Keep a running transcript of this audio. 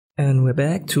And we're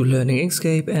back to learning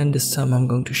Inkscape, and this time I'm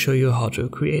going to show you how to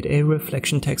create a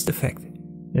reflection text effect.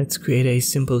 Let's create a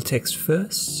simple text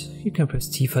first. You can press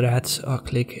T for that or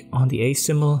click on the A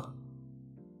symbol.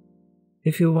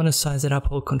 If you want to size it up,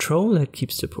 hold Ctrl, that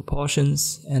keeps the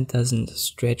proportions and doesn't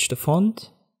stretch the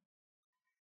font.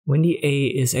 When the A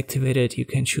is activated, you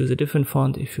can choose a different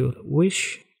font if you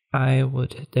wish. I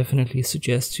would definitely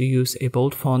suggest to use a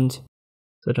bold font,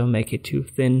 so don't make it too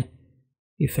thin.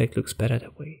 The effect looks better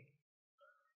that way.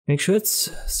 Make sure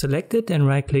it's selected and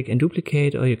right click and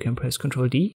duplicate, or you can press Ctrl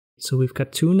D. So we've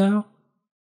got two now.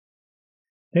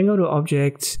 Then go to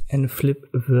Object and flip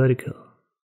vertical.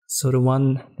 So the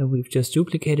one that we've just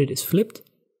duplicated is flipped.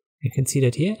 You can see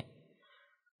that here.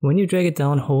 When you drag it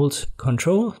down, hold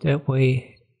Ctrl. That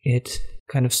way it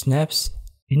kind of snaps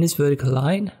in this vertical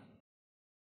line.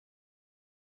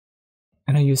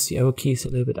 And I use the arrow keys a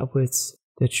little bit upwards.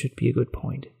 That should be a good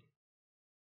point.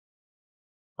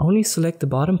 Only select the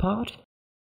bottom part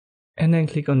and then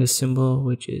click on the symbol,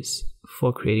 which is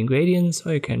for creating gradients,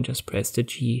 or you can just press the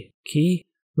G key.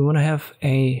 We want to have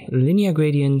a linear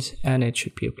gradient and it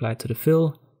should be applied to the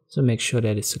fill, so make sure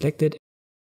that is selected.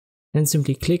 Then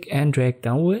simply click and drag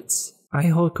downwards. I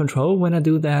hold Ctrl when I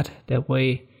do that, that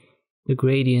way the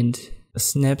gradient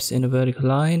snaps in a vertical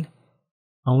line,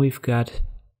 and we've got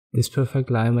this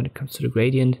perfect line when it comes to the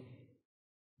gradient.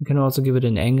 You can also give it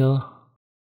an angle.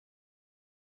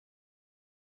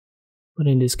 But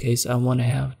in this case, I want to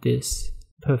have this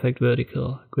perfect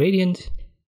vertical gradient.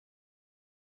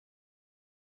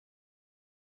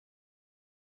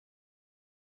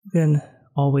 Then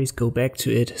always go back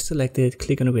to it, select it,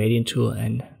 click on the gradient tool,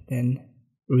 and then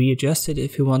readjust it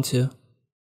if you want to.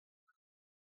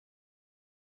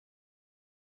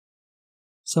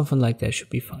 Something like that should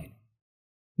be fine.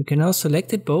 You can now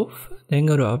select it both, then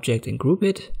go to Object and group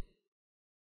it.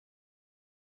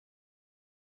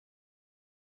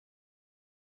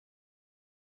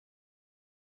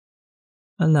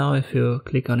 And now if you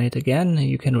click on it again,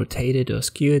 you can rotate it or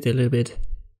skew it a little bit.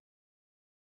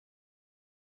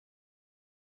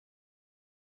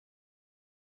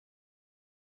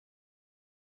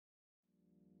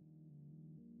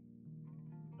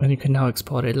 And you can now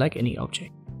export it like any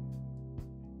object.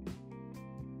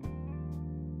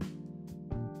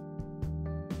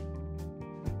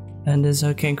 And this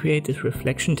I can create this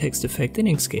reflection text effect in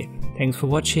Inkscape. Thanks for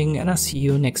watching, and I'll see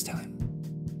you next time.